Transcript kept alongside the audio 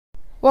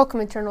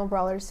Welcome, Eternal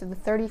Brawlers, to the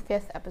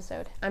 35th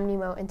episode. I'm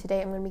Nemo, and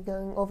today I'm going to be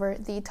going over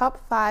the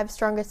top 5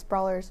 strongest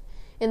brawlers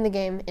in the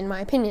game, in my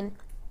opinion.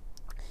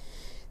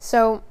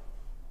 So,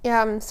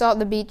 yeah, I'm still at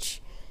the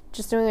beach,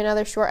 just doing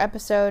another short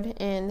episode,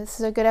 and this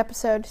is a good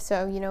episode,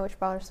 so you know which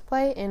brawlers to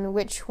play and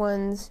which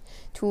ones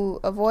to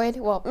avoid.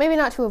 Well, maybe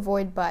not to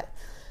avoid, but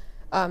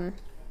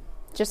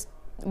just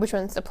which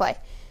ones to play.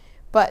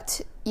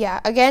 But,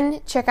 yeah,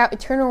 again, check out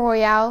Eternal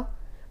Royale,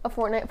 a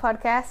Fortnite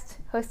podcast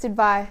hosted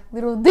by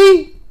Little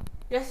D.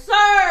 Yes,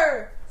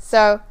 sir!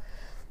 So,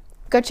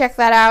 go check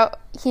that out.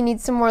 He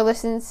needs some more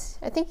listens.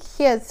 I think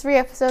he has 3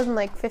 episodes and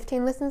like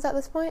 15 listens at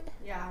this point.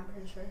 Yeah, I'm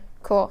pretty sure.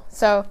 Cool.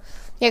 So,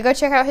 yeah, go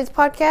check out his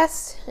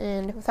podcast.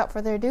 And without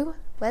further ado,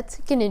 let's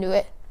get into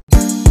it.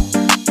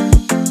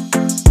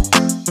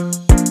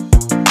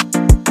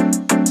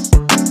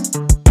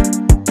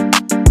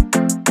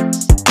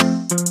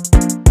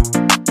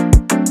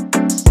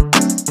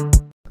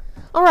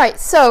 Alright,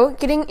 so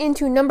getting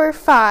into number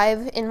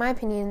 5, in my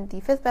opinion,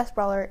 the 5th best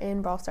brawler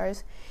in Brawl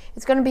Stars,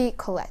 is going to be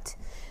Colette.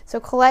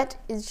 So Colette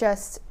is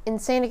just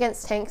insane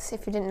against tanks.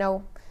 If you didn't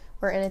know,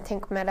 we're in a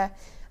tank meta.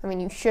 I mean,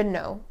 you should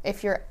know.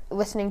 If you're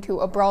listening to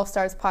a Brawl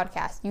Stars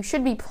podcast, you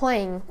should be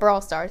playing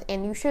Brawl Stars,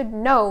 and you should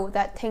know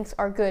that tanks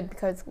are good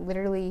because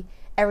literally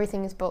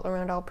everything is built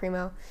around El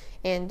Primo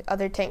and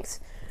other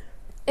tanks,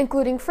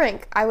 including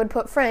Frank. I would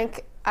put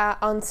Frank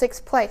on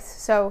 6th place,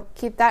 so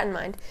keep that in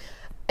mind.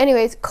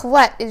 Anyways,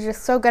 Colette is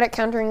just so good at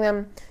countering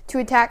them. 2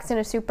 attacks and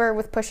a super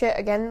with Push It.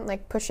 Again,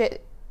 like Push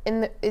It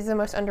is the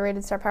most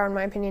underrated star power in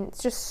my opinion.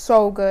 It's just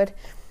so good.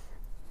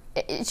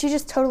 She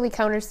just totally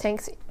counters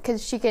tanks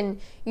because she can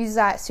use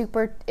that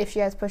super if she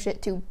has Push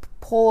It to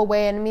pull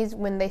away enemies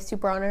when they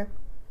super on her.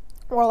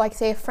 Or like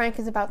say if Frank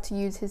is about to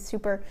use his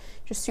super,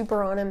 just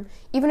super on him.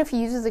 Even if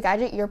he uses a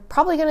gadget, you're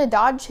probably going to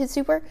dodge his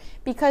super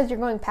because you're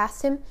going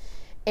past him.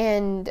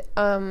 And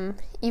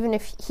even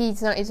if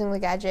he's not using the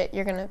gadget,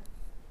 you're going to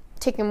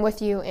take him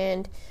with you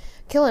and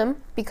kill him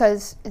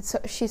because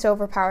she's so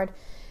overpowered.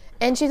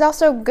 And she's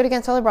also good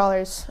against other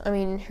brawlers. I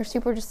mean, her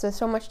super just does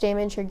so much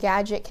damage. Her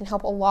gadget can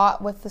help a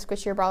lot with the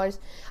squishier brawlers.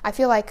 I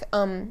feel like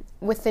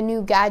with the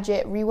new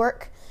gadget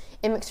rework,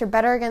 it makes her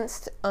better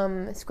against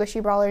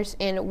squishy brawlers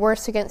and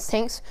worse against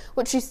tanks,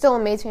 which she's still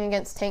amazing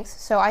against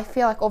tanks. So I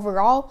feel like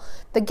overall,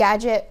 the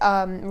gadget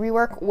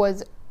rework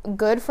was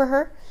good for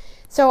her.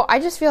 So I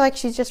just feel like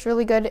she's just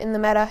really good in the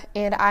meta,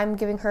 and I'm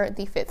giving her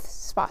the 5th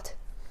spot.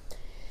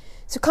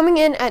 So coming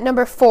in at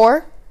number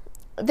 4,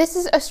 this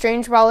is a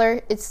strange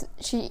brawler.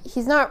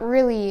 He's not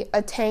really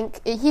a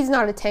tank. He's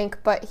not a tank,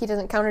 but he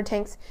doesn't counter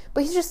tanks.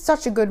 But he's just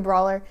such a good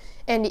brawler.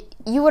 And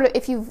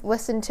if you've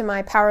listened to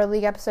my Power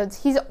League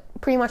episodes, he's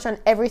pretty much on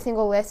every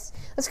single list.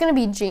 That's going to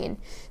be Gene.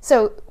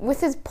 So with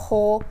his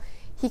pull,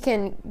 he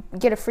can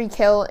get a free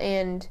kill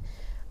and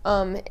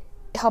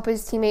help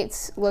his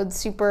teammates load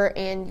super,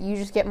 and you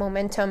just get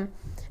momentum.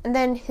 And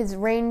then his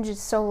range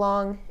is so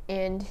long,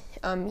 and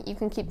you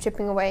can keep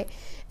chipping away.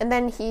 And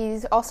then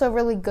he's also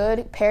really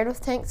good paired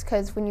with tanks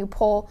because when you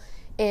pull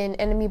in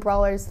enemy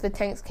brawlers, the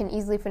tanks can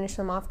easily finish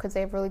them off because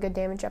they have really good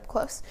damage up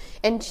close.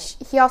 And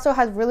he also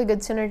has really good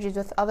synergies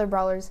with other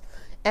brawlers.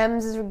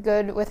 Ems is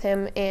good with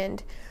him,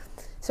 and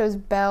so is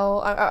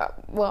Belle.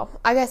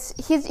 I guess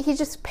he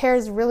just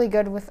pairs really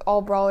good with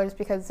all brawlers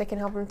because they can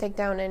help him take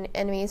down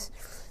enemies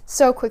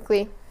so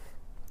quickly.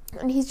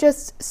 And he's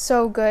just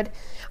so good.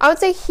 I would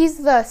say he's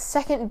the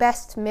 2nd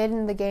best mid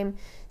in the game.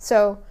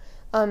 So,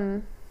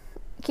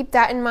 keep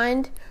that in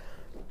mind.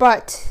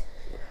 But,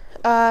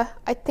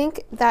 I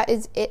think that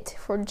is it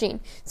for Gene.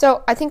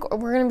 So, I think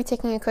we're going to be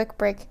taking a quick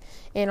break,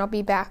 and I'll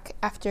be back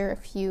after a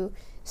few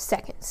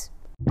seconds.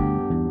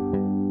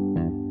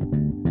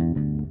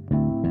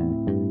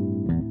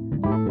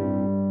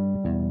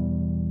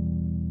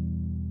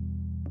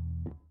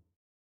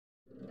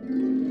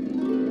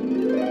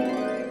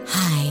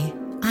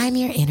 I'm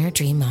your inner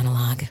dream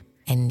monologue,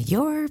 and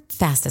you're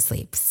fast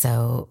asleep,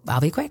 so I'll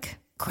be quick.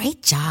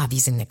 Great job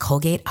using the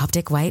Colgate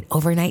Optic White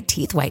Overnight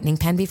Teeth Whitening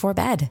Pen before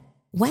bed.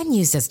 When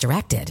used as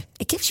directed,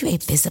 it gives you a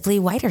visibly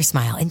whiter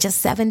smile in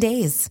just 7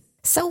 days.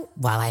 So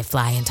while I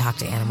fly and talk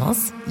to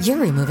animals, you're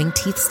removing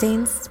teeth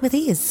stains with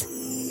ease.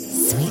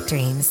 Sweet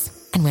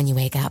dreams. And when you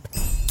wake up,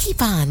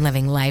 keep on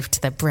living life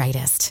to the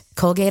brightest.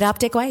 Colgate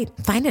Optic White.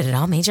 Find it at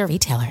all major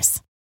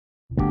retailers.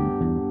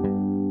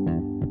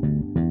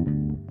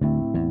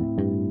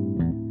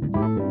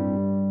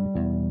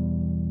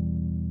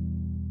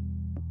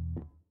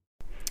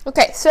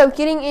 Okay, so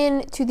getting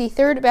into the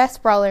 3rd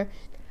best brawler.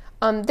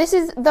 This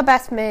is the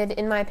best mid,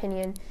 in my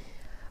opinion.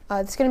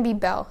 It's going to be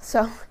Belle.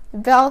 So,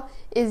 Belle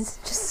is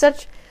just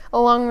such a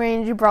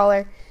long-range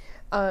brawler.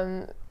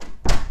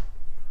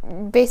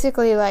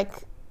 Basically,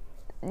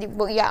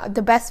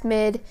 the best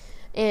mid,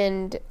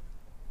 and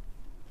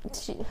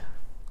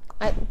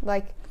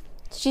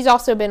she's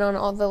also been on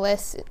all the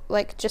lists,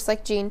 just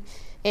like Gene,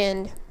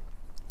 and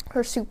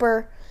her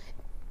super,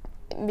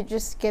 it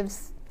just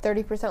gives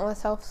 30%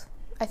 less health.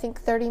 I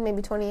think 30,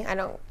 maybe 20. I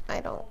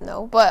don't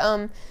know.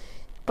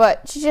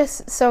 But she's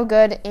just so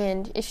good,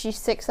 and if she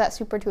sticks that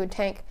super to a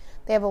tank,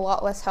 they have a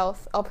lot less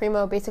health. El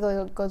Primo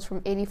basically goes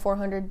from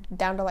 8,400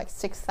 down to like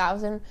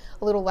 6,000,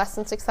 a little less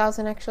than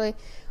 6,000 actually,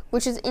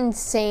 which is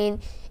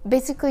insane. It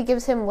basically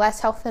gives him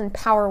less health than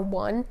Power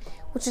 1,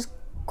 which is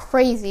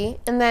crazy.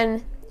 And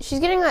then she's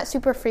getting that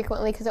super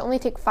frequently because it only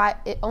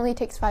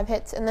takes 5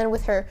 hits, and then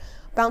with her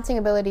bouncing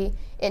ability,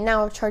 it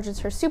now charges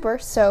her super,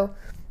 so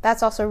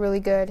that's also really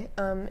good.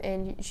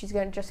 And she's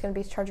just going to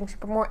be charging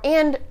super more,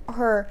 and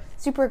her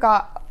super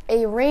got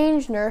a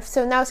range nerf,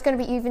 so now it's going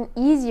to be even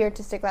easier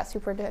to stick that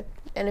super to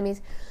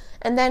enemies.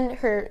 And then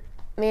her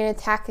main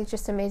attack is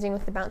just amazing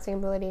with the bouncing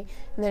ability,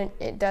 and then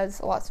it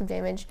does lots of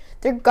damage.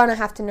 They're gonna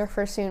have to nerf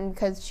her soon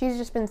because she's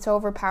just been so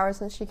overpowered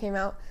since she came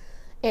out,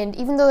 and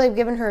even though they've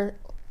given her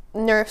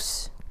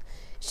nerfs,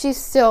 she's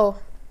still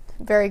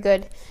very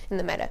good in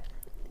the meta.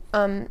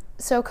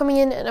 So coming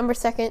in at number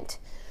 2,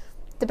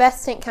 the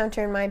best tank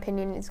counter in my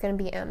opinion is going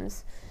to be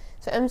Ems.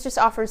 So Ems just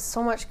offers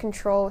so much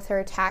control with her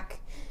attack.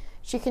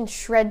 She can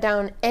shred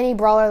down any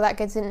brawler that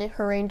gets in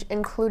her range,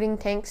 including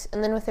tanks.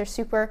 And then with her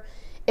super,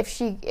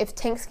 if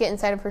tanks get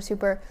inside of her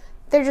super,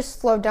 they're just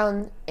slowed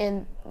down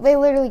and they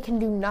literally can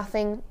do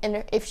nothing.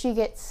 And if she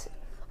gets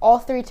all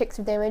 3 ticks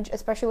of damage,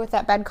 especially with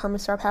that Bad Karma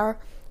star power,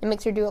 it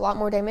makes her do a lot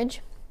more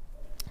damage.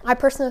 I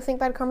personally think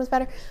Bad Karma's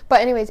better,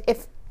 but anyways,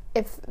 if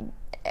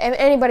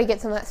anybody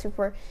gets on that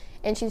super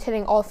and she's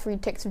hitting all 3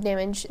 ticks of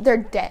damage, they're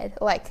dead.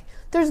 Like,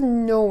 there's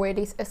no way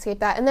to escape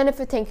that. And then if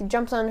a tank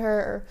jumps on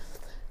her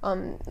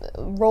or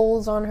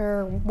rolls on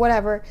her,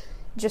 whatever,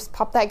 just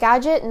pop that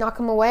gadget, knock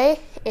them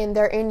away, and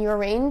they're in your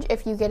range.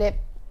 If you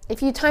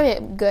time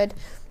it good,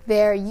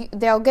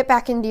 they'll get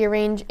back into your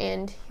range,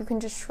 and you can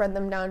just shred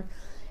them down.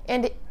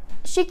 And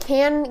she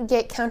can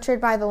get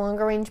countered by the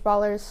longer range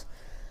brawlers,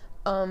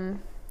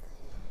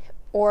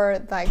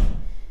 or like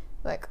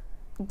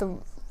the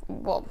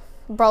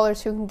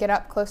brawlers who can get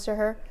up close to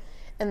her,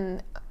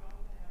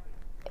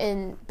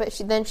 but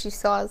she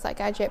still has that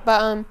gadget.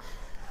 But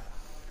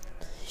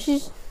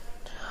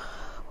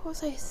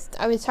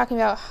I was talking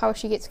about how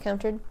she gets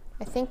countered,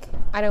 I think.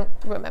 I don't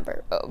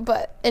remember.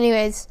 But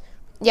anyways,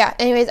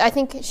 I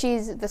think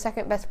she's the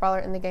 2nd best brawler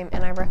in the game,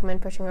 and I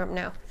recommend pushing her up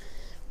now.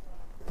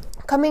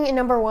 Coming in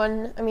number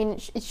 1, I mean,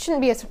 it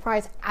shouldn't be a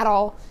surprise at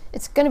all.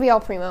 It's going to be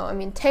El Primo. I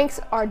mean, tanks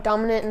are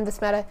dominant in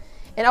this meta,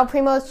 and El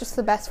Primo is just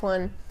the best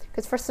one.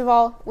 Because first of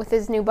all, with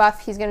his new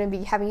buff, he's going to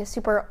be having his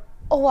super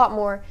a lot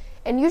more.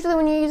 And usually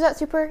when you use that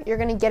super, you're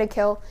going to get a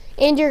kill,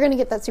 and you're going to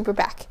get that super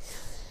back.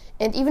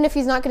 And even if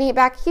he's not getting it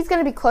back, he's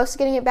going to be close to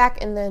getting it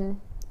back, and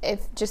then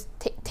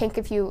tank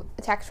a few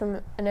attacks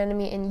from an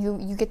enemy, and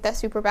you get that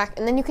super back.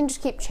 And then you can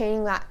just keep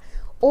chaining that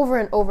over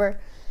and over.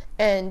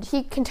 And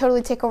he can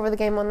totally take over the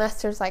game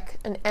unless there's like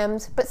an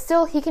Ems. But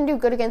still, he can do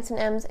good against an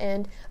Ems,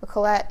 and a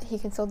Colette he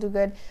can still do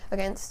good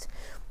against.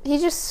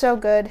 He's just so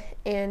good,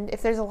 and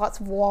if there's lots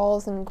of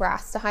walls and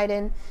grass to hide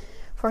in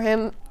for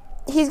him,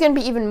 he's going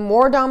to be even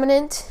more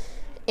dominant,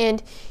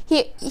 and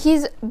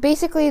he's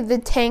basically the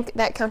tank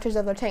that counters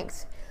other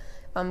tanks.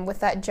 With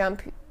that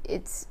jump,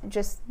 it's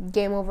just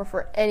game over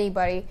for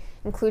anybody,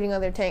 including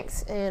other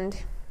tanks,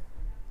 and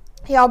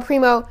El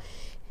Primo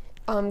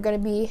going to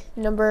be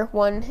number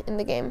 1 in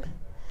the game.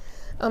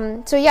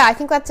 So yeah, I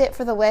think that's it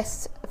for the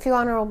list. A few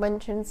honorable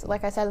mentions,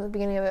 like I said at the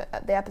beginning of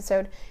the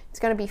episode, it's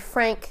going to be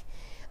Frank.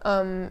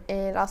 And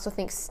I also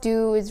think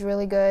Stu is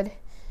really good,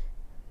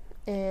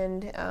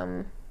 and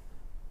I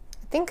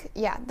think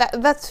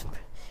that's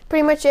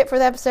pretty much it for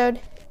the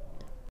episode.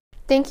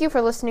 Thank you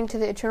for listening to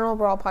the Eternal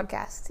Brawl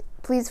podcast.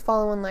 Please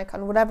follow and like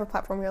on whatever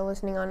platform you're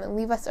listening on, and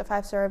leave us a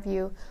 5-star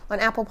review on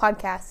Apple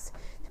Podcasts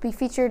to be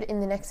featured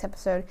in the next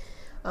episode.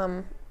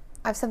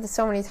 I've said this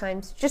so many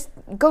times. Just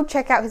go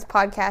check out his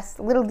podcast,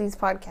 Little D's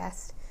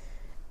podcast,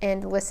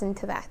 and listen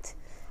to that.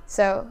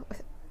 So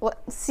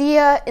see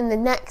ya in the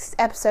next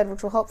episode,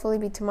 which will hopefully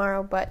be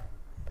tomorrow, but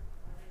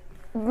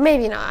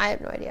maybe not. I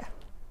have no idea.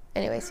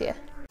 Anyway, see ya.